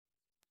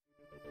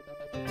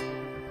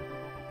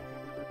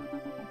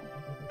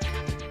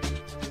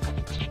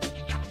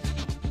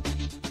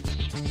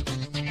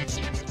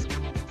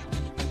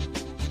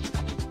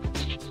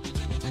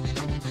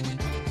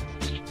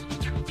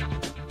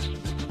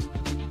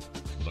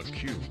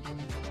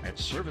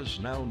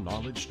ServiceNow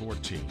Knowledge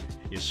 14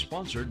 is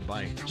sponsored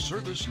by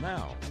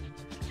ServiceNow.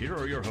 Here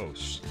are your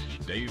hosts,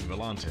 Dave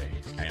Vellante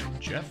and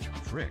Jeff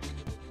Frick.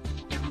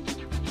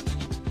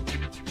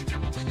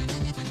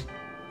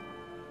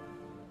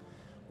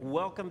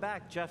 Welcome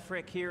back. Jeff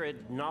Frick here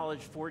at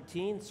Knowledge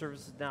 14,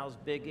 ServiceNow's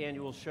big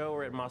annual show.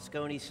 We're at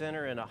Moscone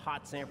Center in a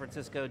hot San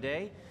Francisco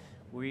day.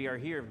 We are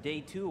here of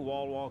day 2 of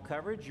wall-to-wall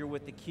coverage. You're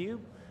with theCUBE.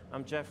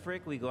 I'm Jeff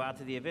Frick. We go out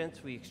to the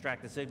events, we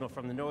extract the signal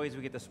from the noise,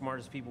 we get the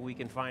smartest people we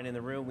can find in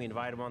the room, we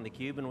invite them on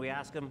theCUBE, and we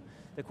ask them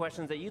the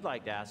questions that you'd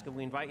like to ask them.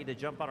 We invite you to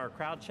jump on our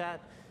crowd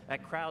chat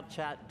at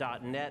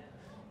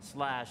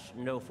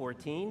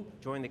crowdchat.net/no14.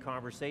 Join the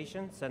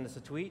conversation, send us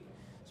a tweet.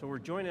 So we're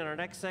joined in our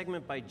next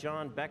segment by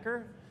Jon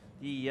Becker,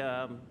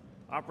 the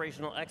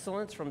Operational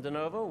Excellence from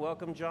Denovo.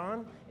 Welcome,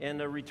 Jon. And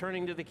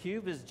returning to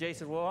theCUBE is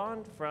Jason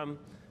Wojahn from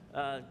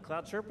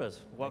Cloud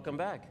Sherpas. Welcome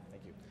back.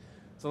 Thank you.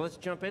 So let's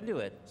jump into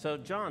it. So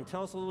Jon,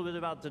 tell us a little bit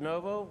about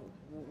Denovo.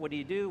 What do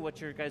you do?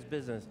 What's your guys'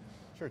 business?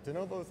 Sure,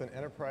 Denovo is an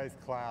enterprise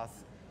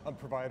class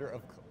provider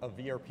of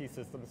ERP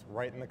systems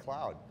right in the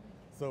cloud.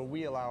 So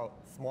we allow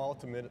small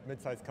to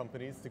mid-sized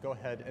companies to go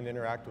ahead and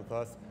interact with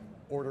us,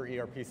 order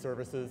ERP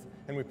services,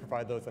 and we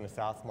provide those in a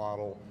SaaS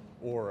model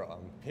or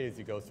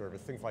pay-as-you-go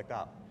service, things like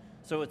that.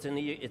 So it's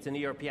an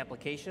ERP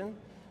application?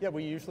 Yeah,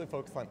 we usually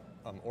focus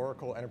on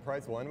Oracle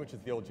Enterprise One, which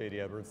is the old J.D.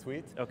 Edwards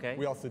suite. Okay.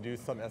 We also do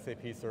some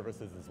SAP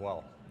services as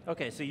well.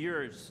 Okay, so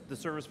you're the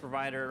service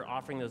provider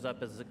offering those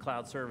up as a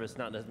cloud service,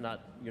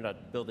 you're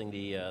not building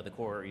the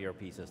core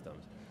ERP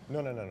systems.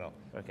 No.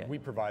 Okay. We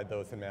provide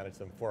those and manage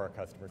them for our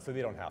customers, so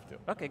they don't have to.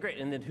 Okay, great.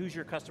 And then who's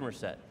your customer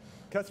set?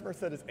 Customer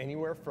set is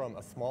anywhere from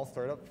a small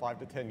startup, 5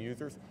 to 10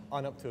 users,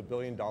 on up to $1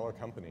 billion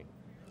company.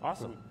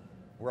 Awesome. So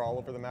we're all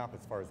over the map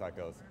as far as that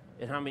goes.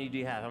 And how many do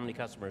you have? How many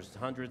customers?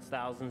 Hundreds,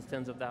 thousands,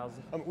 tens of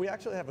thousands? We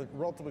actually have a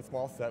relatively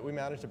small set. We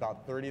manage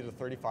about 30 to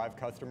 35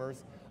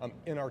 customers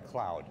in our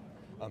cloud.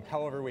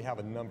 However, we have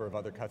a number of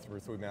other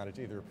customers who we manage,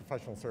 either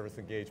professional service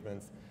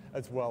engagements,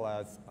 as well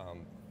as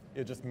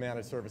just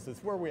managed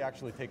services, where we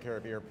actually take care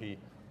of ERP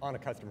on a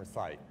customer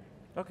site.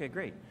 Okay,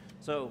 great.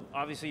 So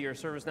obviously you're a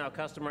ServiceNow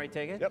customer, I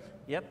take it? Yep.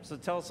 Yep, so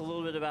tell us a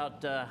little bit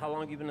about how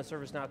long you've been a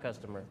ServiceNow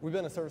customer. We've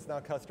been a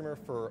ServiceNow customer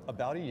for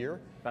about a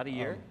year. About a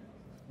year?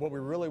 What we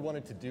really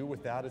wanted to do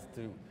with that is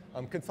to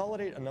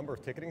consolidate a number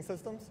of ticketing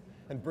systems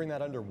and bring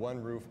that under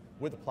one roof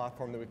with a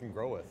platform that we can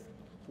grow with.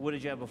 What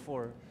did you have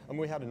before?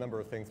 We had a number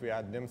of things. We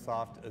had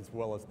NIMSoft as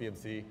well as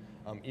BMC,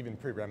 even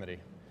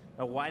pre-Remedy.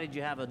 Now, why did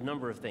you have a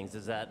number of things?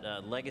 Is that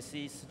a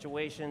legacy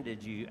situation?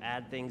 Did you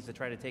add things to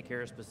try to take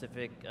care of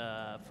specific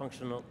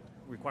functional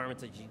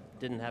requirements that you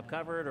didn't have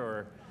covered,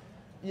 or?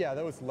 Yeah,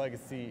 that was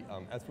legacy.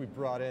 As we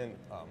brought in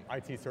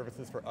IT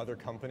services for other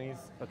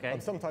companies, okay.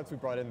 Sometimes we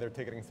brought in their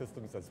ticketing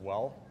systems as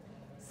well.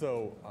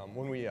 So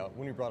when we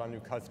brought on new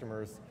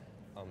customers,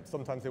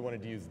 sometimes they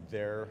wanted to use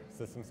their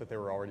systems that they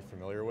were already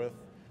familiar with.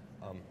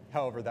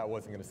 However, that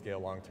wasn't going to scale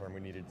long term.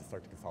 We needed to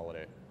start to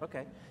consolidate.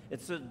 Okay.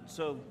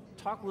 So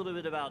talk a little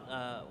bit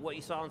about what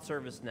you saw in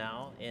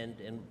ServiceNow,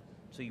 and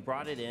so you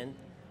brought it in.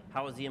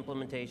 How was the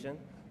implementation?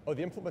 Oh,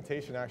 the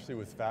implementation actually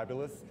was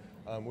fabulous.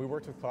 We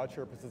worked with Cloud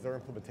Sherpas as our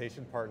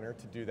implementation partner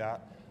to do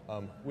that.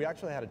 We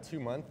actually had a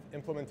 2-month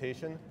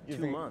implementation.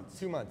 2 months?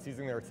 2 months,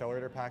 using their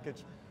accelerator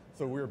package.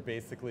 So we were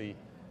basically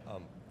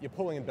you're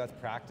pulling in best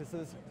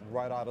practices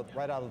right out of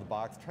the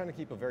box, trying to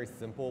keep a very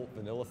simple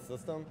vanilla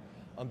system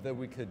that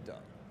we could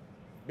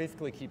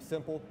basically keep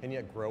simple and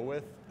yet grow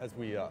with as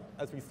we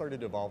started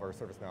to evolve our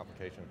ServiceNow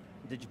application.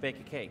 Did you bake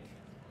a cake?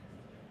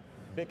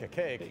 Bake a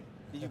cake?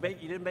 Did you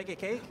bake? You didn't bake a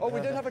cake? Oh,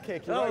 we did have a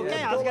cake. You're oh, right.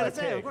 okay. I was going to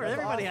say, cake. of course, That's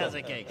everybody awesome. has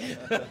a cake.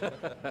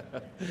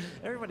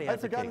 Everybody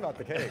has a cake. I'd forgotten about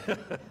the cake.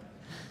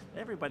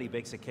 Everybody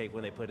bakes a cake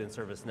when they put in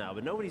ServiceNow,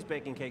 but nobody's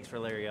baking cakes for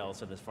Larry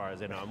Ellison as far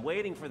as I know. I'm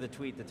waiting for the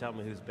tweet to tell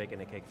me who's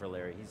baking a cake for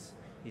Larry.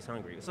 He's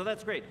hungry. So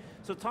that's great.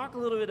 So talk a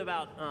little bit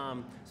about,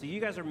 so you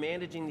guys are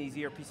managing these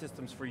ERP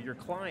systems for your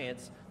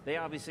clients. They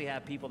obviously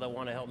have people that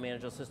want to help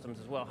manage those systems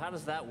as well. How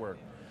does that work?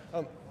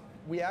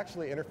 We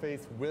actually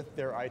interface with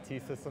their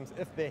IT systems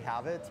if they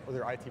have it, or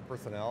their IT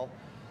personnel.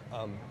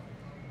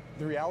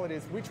 The reality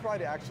is we try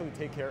to actually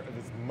take care of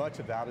as much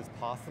of that as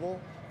possible,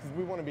 because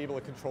we want to be able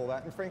to control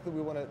that, and frankly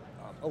we want to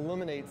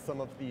eliminate some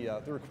of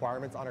the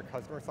requirements on our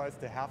customer sides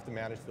to have to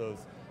manage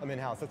those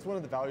in-house. That's one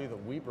of the value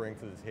that we bring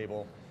to the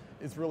table,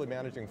 is really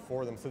managing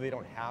for them so they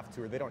don't have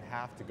to, or they don't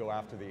have to go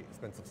after the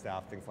expensive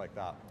staff, things like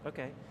that.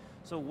 Okay,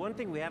 so one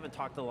thing we haven't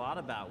talked a lot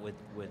about with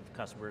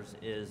customers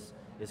is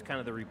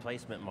kind of the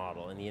replacement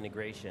model and the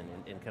integration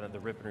and kind of the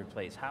rip and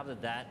replace. How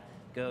did that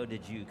go?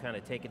 Did you kind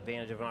of take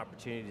advantage of an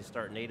opportunity to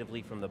start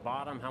natively from the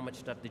bottom? How much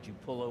stuff did you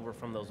pull over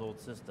from those old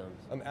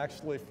systems?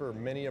 Actually, for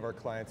many of our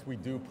clients, we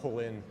do pull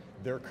in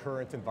their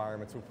current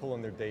environments, we pull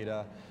in their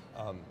data,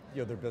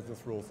 their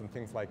business rules and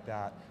things like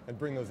that, and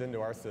bring those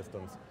into our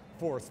systems.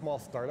 For small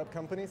startup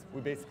companies, we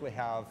basically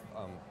have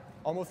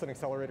almost an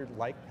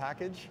accelerator-like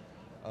package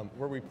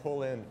where we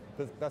pull in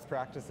best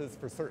practices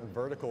for certain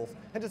verticals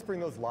and just bring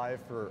those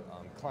live for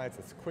clients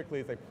as quickly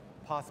as they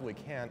possibly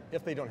can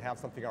if they don't have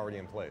something already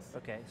in place.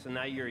 Okay, so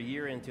now you're a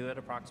year into it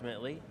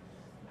approximately.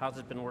 How's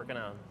it been working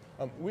out?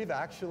 We've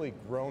actually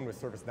grown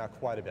with ServiceNow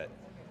quite a bit.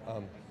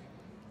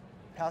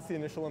 Past the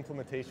initial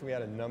implementation, we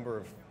had a number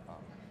of,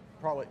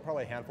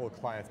 probably a handful of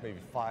clients, maybe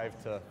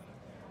 5 to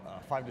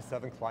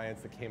 7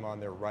 clients that came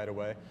on there right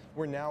away.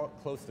 We're now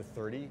close to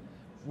 30.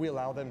 We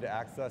allow them to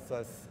access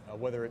us,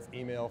 whether it's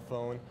email,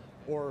 phone,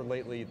 or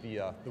lately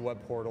the web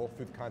portal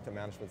through the content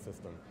management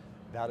system.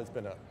 That has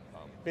been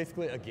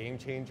basically a game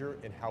changer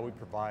in how we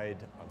provide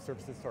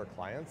services to our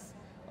clients.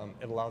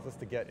 It allows us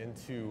to get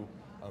into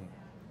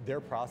their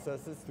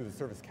processes through the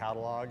service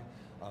catalog,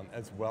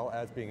 as well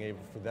as being able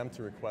for them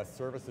to request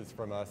services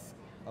from us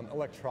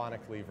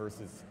electronically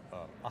versus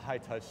a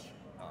high-touch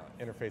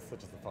interface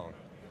such as the phone.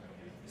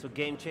 So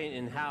game change,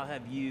 and how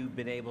have you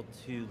been able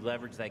to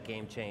leverage that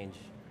game change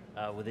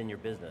within your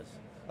business?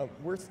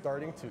 We're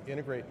starting to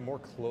integrate more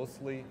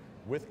closely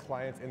with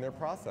clients in their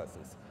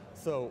processes.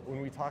 So when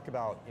we talk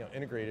about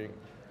integrating,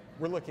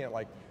 we're looking at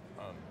like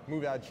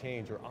move, add,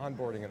 change, or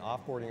onboarding and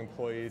offboarding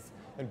employees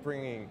and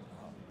bringing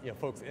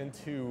folks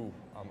into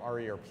our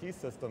ERP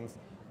systems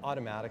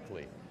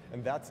automatically.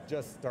 And that's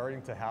just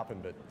starting to happen,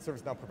 but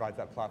ServiceNow provides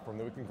that platform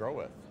that we can grow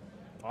with.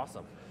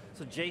 Awesome.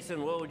 So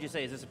Jason, what would you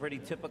say? Is this a pretty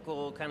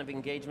typical kind of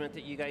engagement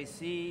that you guys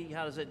see?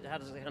 How does it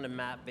kind of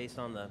map based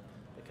on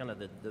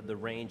the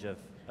range of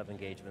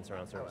engagements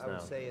around ServiceNow? I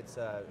would say it's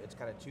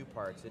kind of two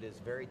parts. It is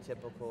very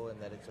typical in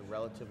that it's a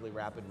relatively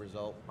rapid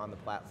result on the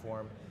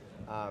platform.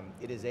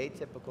 It is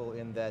atypical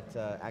in that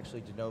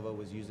actually Denovo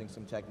was using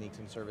some techniques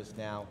in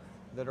ServiceNow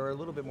that are a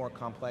little bit more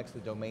complex, the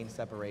domain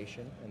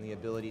separation and the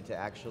ability to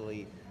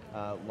actually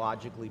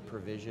logically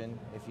provision,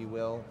 if you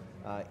will,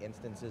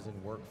 instances and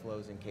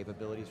workflows and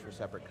capabilities for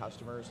separate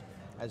customers.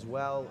 As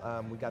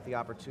well, we got the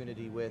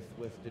opportunity with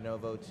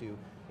Denovo to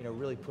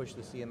really push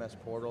the CMS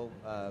portal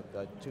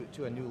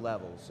to a new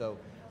level. So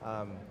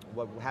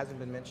what hasn't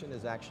been mentioned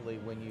is actually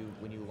when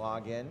you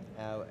log in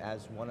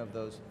as one of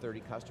those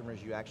 30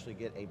 customers, you actually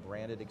get a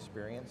branded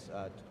experience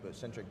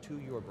centric to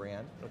your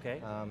brand.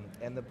 Okay.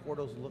 And the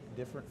portals look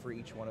different for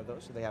each one of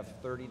those. So they have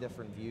 30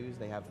 different views,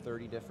 they have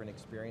 30 different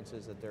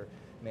experiences that they're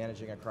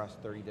managing across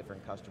 30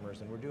 different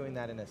customers, and we're doing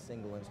that in a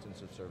single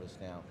instance of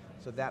ServiceNow.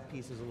 So that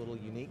piece is a little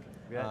unique,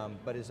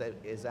 but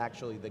is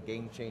actually the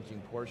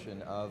game-changing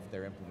portion of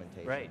their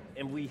implementation. Right,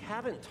 and we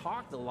haven't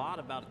talked a lot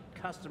about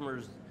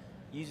customers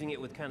using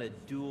it with kind of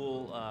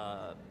dual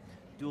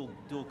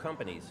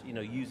companies,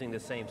 using the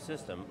same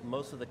system.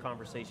 Most of the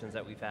conversations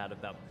that we've had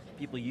about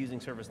people using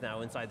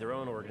ServiceNow inside their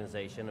own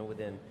organization and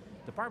within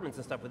departments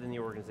and stuff within the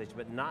organization,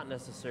 but not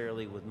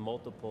necessarily with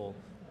multiple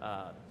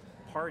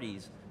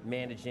parties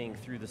managing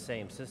through the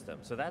same system.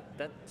 So that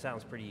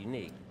sounds pretty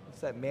unique. It's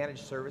that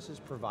managed services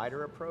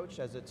provider approach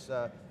as it's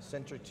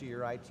centered to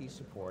your IT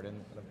support and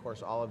of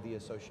course all of the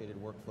associated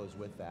workflows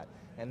with that.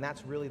 And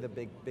that's really the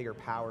bigger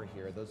power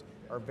here. Those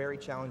are very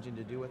challenging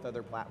to do with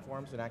other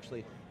platforms and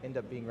actually end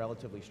up being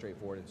relatively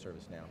straightforward in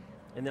ServiceNow.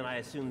 And then I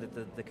assume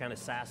that the kind of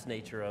SaaS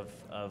nature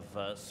of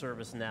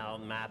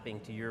ServiceNow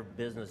mapping to your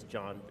business,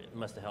 John,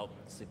 must have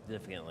helped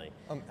significantly.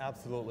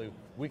 Absolutely.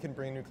 We can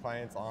bring new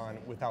clients on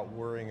without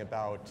worrying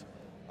about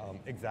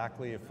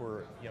exactly if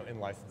we're in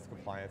license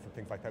compliance and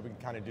things like that. We can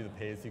kind of do the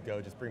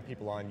pay-as-you-go, just bring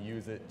people on,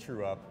 use it,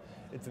 true up.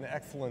 It's an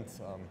excellent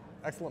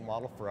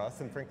model for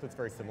us, and frankly, it's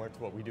very similar to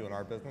what we do in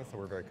our business, so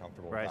we're very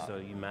comfortable with that. Right, so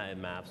it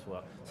maps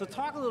well. So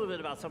talk a little bit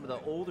about some of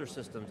the older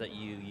systems that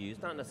you use,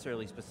 not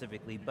necessarily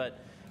specifically, but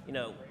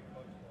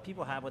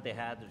people have what they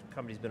had. The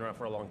company's been around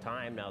for a long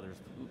time. Now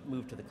there's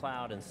moved to the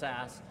cloud and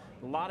SaaS.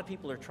 A lot of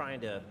people are trying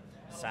to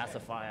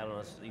SaaSify, I don't know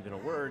if it's even a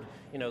word,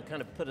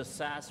 kind of put a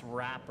SaaS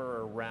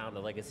wrapper around a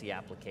legacy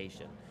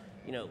application.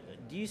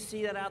 Do you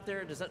see that out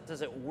there?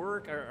 Does it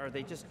work? Or are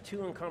they just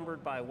too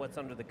encumbered by what's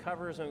under the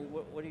covers? I mean,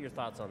 what are your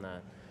thoughts on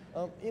that?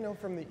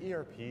 From the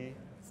ERP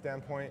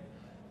standpoint,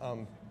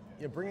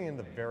 bringing in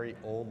the very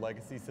old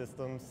legacy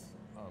systems,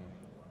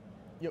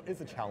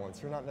 is a challenge.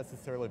 They're not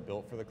necessarily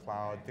built for the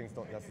cloud. Things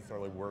don't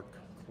necessarily work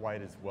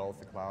quite as well as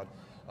the cloud.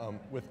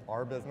 With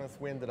our business,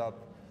 we ended up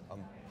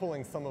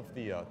pulling some of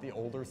the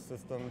older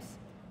systems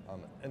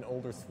and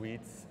older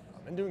suites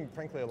and doing,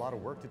 frankly, a lot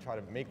of work to try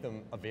to make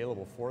them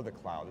available for the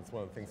cloud. It's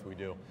one of the things we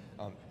do,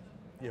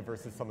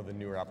 versus some of the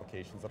newer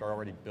applications that are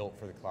already built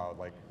for the cloud,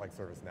 like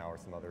ServiceNow or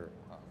some other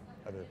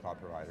cloud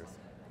providers.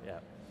 Yeah.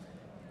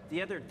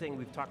 The other thing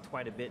we've talked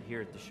quite a bit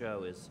here at the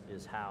show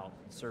is how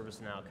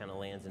ServiceNow kind of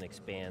lands and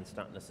expands,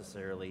 not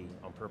necessarily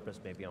on purpose,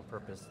 maybe on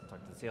purpose,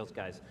 talk to the sales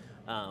guys,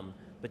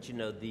 but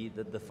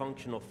the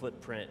functional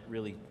footprint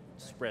really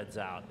spreads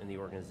out in the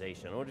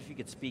organization. I wonder if you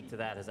could speak to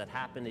that. Has that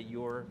happened at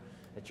your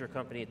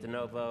company at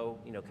Denovo?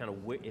 Kind of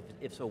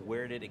if so,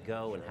 where did it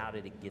go and how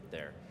did it get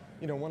there?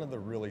 One of the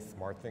really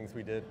smart things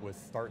we did was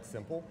start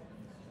simple.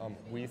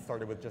 We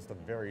started with just a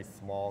very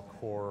small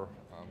core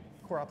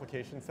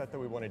application set that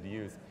we wanted to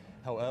use.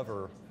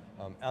 However,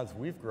 as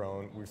we've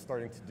grown, we're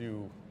starting to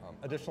do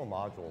additional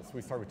modules.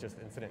 We start with just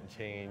incident and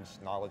change,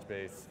 knowledge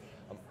base,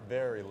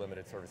 very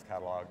limited service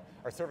catalog.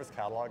 Our service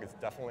catalog is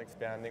definitely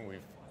expanding. We've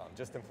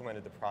just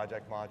implemented the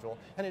project module,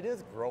 and it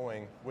is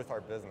growing with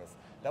our business.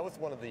 That was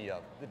one of the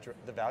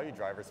value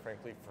drivers,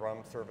 frankly,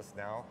 from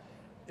ServiceNow,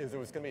 is it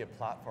was going to be a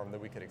platform that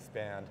we could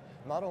expand,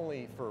 not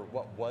only for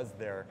what was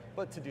there,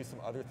 but to do some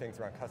other things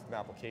around custom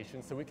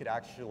applications, so we could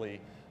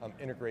actually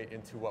integrate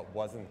into what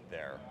wasn't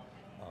there,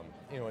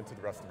 into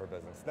the rest of our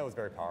business. That was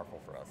very powerful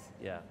for us.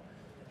 Yeah.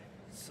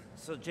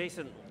 So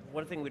Jason,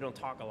 one thing we don't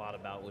talk a lot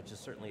about, which is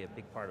certainly a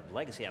big part of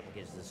legacy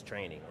applications, is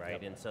training, right?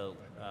 Yep. And so,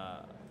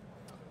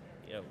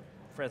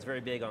 Fred's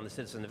very big on the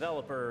citizen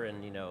developer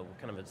and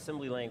kind of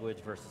assembly language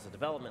versus a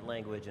development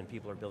language, and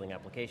people are building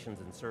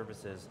applications and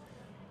services.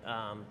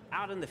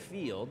 Out in the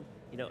field,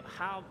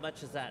 how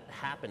much is that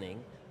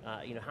happening?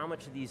 How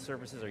much of these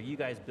services are you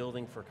guys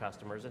building for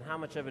customers, and how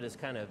much of it is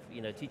kind of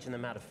teaching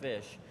them how to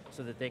fish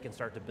so that they can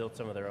start to build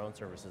some of their own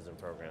services and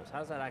programs? How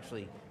does that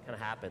actually kind of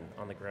happen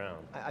on the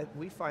ground?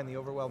 We find the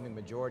overwhelming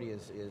majority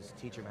is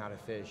teach them how to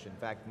fish. In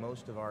fact,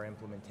 most of our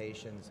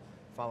implementations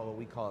follow what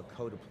we call a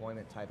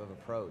co-deployment type of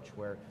approach,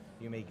 where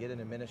you may get an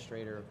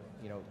administrator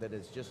that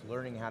is just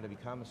learning how to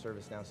become a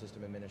ServiceNow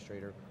system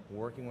administrator,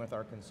 working with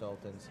our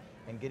consultants,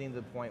 and getting to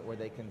the point where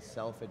they can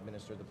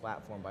self-administer the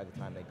platform by the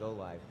time they go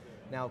live.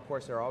 Now, of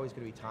course, there are always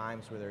going to be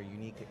times where there are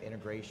unique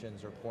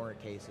integrations or corner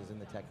cases in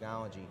the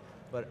technology,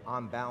 but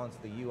on balance,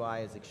 the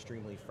UI is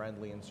extremely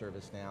friendly in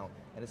ServiceNow,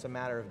 and it's a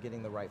matter of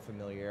getting the right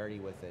familiarity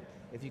with it.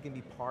 If you can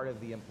be part of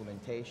the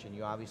implementation,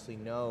 you obviously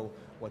know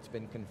what's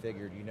been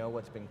configured, you know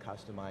what's been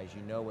customized,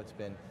 you know what's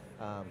been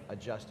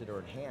adjusted or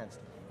enhanced,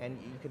 and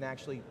you can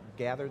actually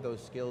gather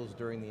those skills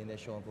during the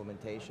initial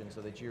implementation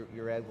so that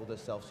you're able to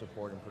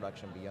self-support in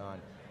production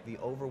beyond. The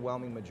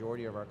overwhelming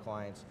majority of our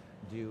clients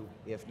do,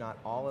 if not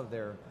all of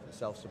their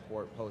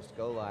self-support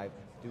post-go live,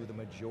 do the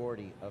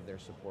majority of their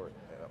support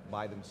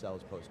by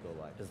themselves post-go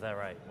live. Is that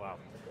right? Wow.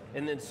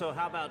 And then, so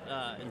how about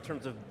in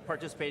terms of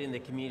participating in the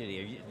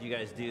community? Do you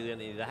guys do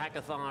any of the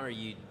hackathon? Are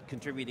you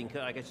contributing?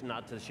 I guess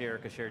not to Share,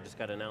 because Share just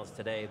got announced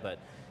today, but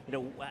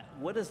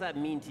what does that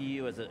mean to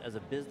you as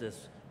a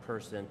business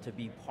person to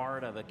be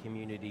part of a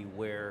community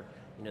where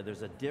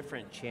there's a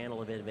different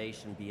channel of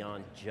innovation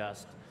beyond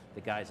just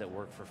the guys that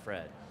work for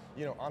Fred?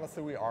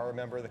 Honestly, we are a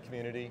member of the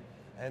community,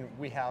 and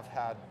we have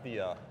had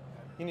the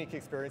unique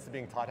experience of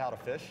being taught how to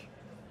fish.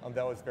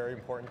 That was very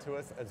important to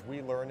us. As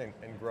we learn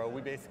and grow,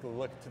 we basically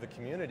look to the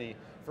community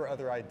for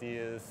other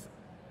ideas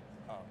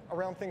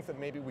around things that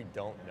maybe we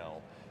don't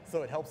know.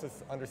 So it helps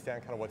us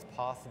understand kind of what's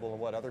possible and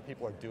what other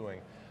people are doing.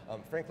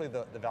 Frankly,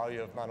 the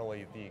value of not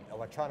only the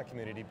electronic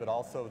community, but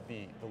also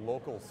the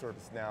local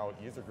ServiceNow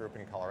user group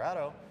in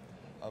Colorado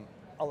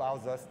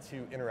allows us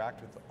to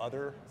interact with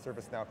other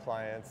ServiceNow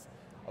clients,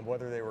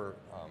 whether they were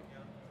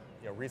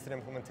recent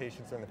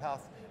implementations or in the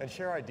past, and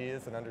share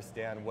ideas and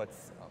understand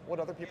what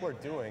other people are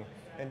doing,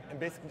 and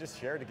basically just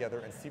share together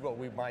and see what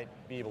we might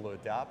be able to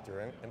adapt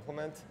or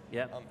implement,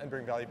 and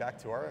bring value back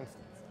to our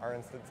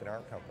instance in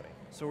our company.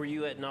 So were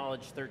you at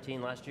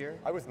Knowledge13 last year?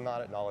 I was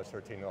not at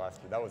Knowledge13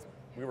 last year.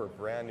 We were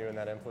brand new in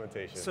that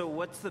implementation. So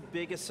what's the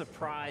biggest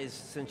surprise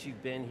since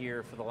you've been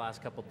here for the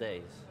last couple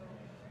days?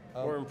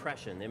 Or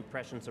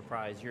impression,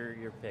 surprise,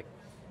 your pick.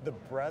 The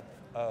breadth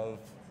of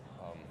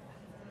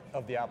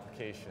the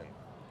application.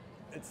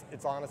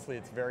 It's honestly,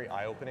 it's very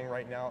eye-opening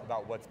right now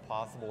about what's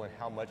possible and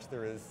how much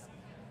there is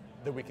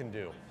that we can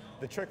do.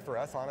 The trick for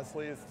us,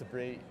 honestly, is to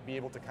be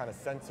able to kind of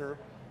censor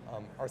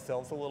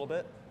ourselves a little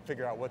bit,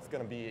 figure out what's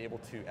going to be able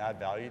to add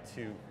value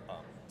to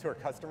our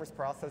customers'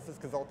 processes,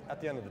 because at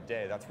the end of the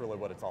day, that's really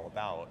what it's all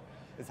about,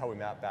 is how we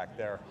map back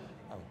there.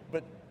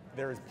 But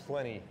there is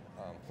plenty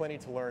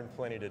to learn,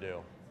 plenty to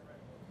do.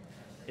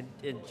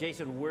 And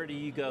Jason, where do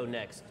you go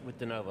next with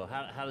Denovo?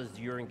 How does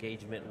your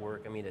engagement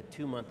work? I mean, a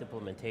 2-month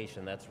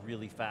implementation, that's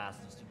really fast.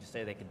 You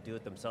say they could do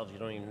it themselves, you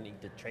don't even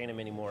need to train them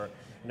anymore.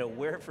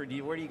 Where do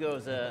you go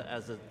as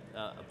a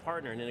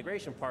partner, an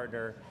integration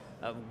partner,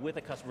 with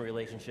a customer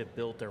relationship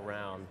built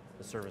around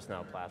the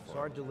ServiceNow platform? So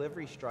our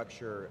delivery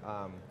structure,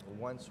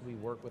 once we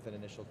work with an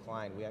initial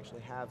client, we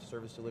actually have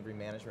service delivery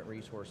management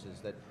resources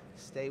that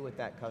stay with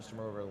that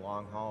customer over the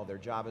long haul. Their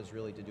job is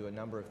really to do a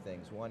number of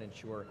things. One,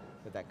 ensure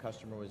that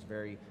customer was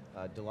very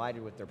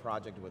delighted with their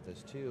project with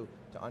us. Two,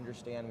 to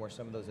understand where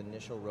some of those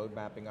initial road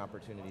mapping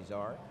opportunities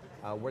are,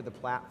 where the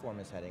platform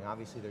is heading.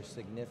 Obviously there's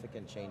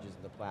significant changes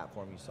in the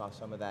platform. You saw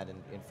some of that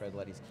in Fred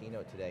Letty's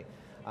keynote today.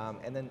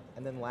 And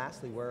then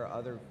lastly, where are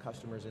other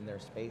customers in their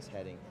space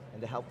heading,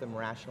 and to help them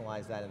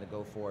rationalize that in the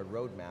go-forward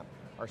roadmap.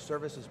 Our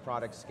services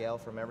products scale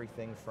from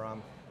everything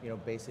from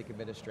basic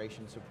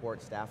administration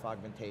support, staff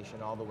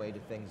augmentation, all the way to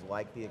things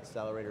like the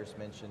accelerators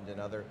mentioned and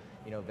other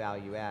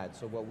value add.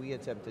 So what we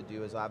attempt to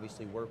do is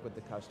obviously work with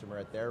the customer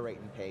at their rate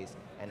and pace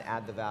and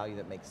add the value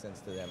that makes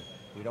sense to them.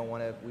 We don't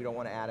want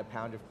to add a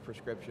pound of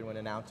prescription when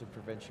an ounce of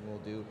prevention will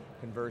do.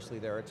 Conversely,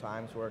 there are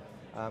times where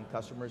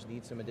customers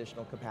need some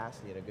additional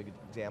capacity, and a good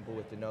example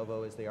with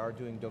Denovo is they are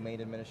doing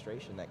domain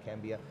administration. That can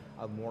be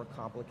a more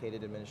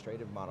complicated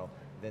administrative model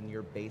than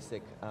your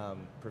basic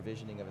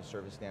provisioning of a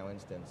ServiceNow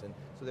instance. And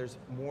so there's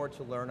more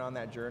to learn on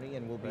that journey,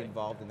 and we'll be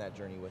involved in that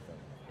journey with them.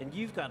 And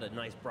you've got a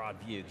nice broad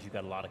view because you've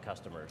got a lot of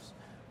customers.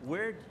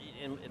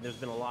 And there's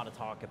been a lot of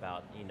talk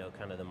about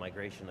kind of the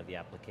migration of the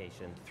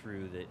application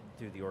through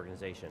the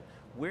organization.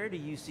 Where do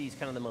you see is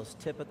kind of the most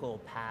typical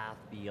path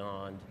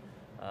beyond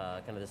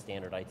kind of the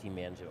standard IT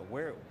management.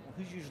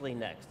 Who's usually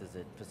next? Is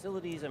it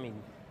facilities? I mean,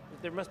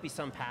 there must be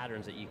some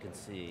patterns that you can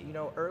see. You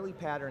know, early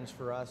patterns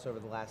for us over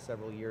the last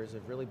several years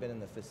have really been in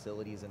the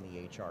facilities and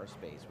the HR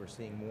space. We're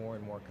seeing more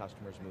and more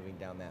customers moving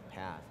down that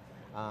path.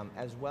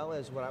 As well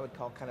as what I would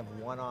call kind of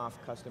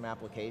one-off custom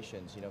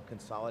applications, you know,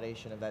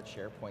 consolidation of that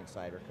SharePoint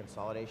site or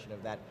consolidation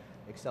of that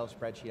Excel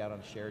spreadsheet out on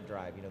a shared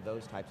drive, you know,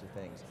 those types of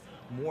things.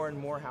 More and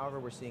more, however,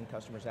 we're seeing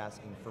customers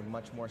asking for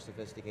much more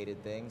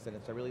sophisticated things, and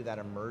it's really that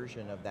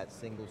immersion of that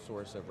single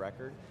source of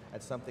record.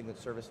 That's something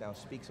that ServiceNow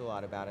speaks a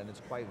lot about, and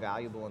it's quite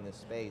valuable in this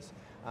space.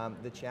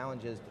 The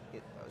challenge is,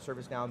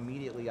 ServiceNow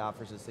immediately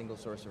offers a single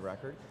source of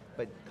record,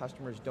 but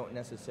customers don't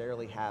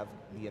necessarily have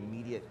the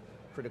immediate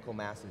critical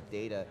mass of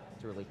data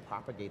to really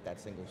propagate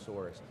that single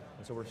source.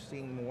 And so we're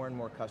seeing more and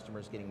more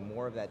customers getting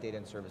more of that data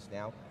in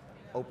ServiceNow,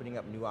 opening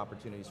up new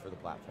opportunities for the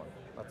platform.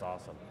 That's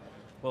awesome.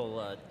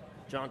 Well,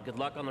 John, good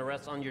luck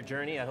on your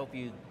journey. I hope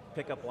you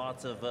pick up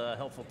lots of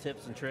helpful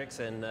tips and tricks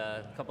and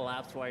a couple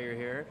apps while you're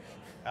here.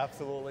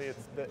 Absolutely,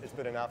 it's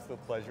been an absolute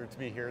pleasure to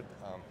be here,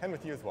 and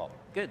with you as well.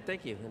 Good,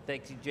 thank you. And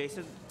thanks,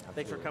 Jason. Absolutely.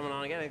 Thanks for coming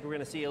on again. I think we're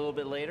going to see you a little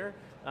bit later.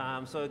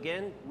 So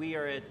again, we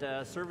are at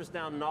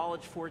ServiceNow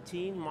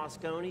Knowledge14,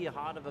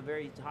 Moscone, a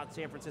very hot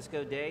San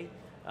Francisco day.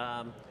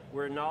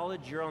 We're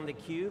Knowledge, you're on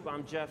theCUBE.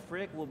 I'm Jeff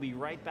Frick. We'll be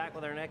right back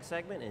with our next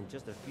segment in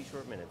just a few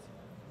short minutes.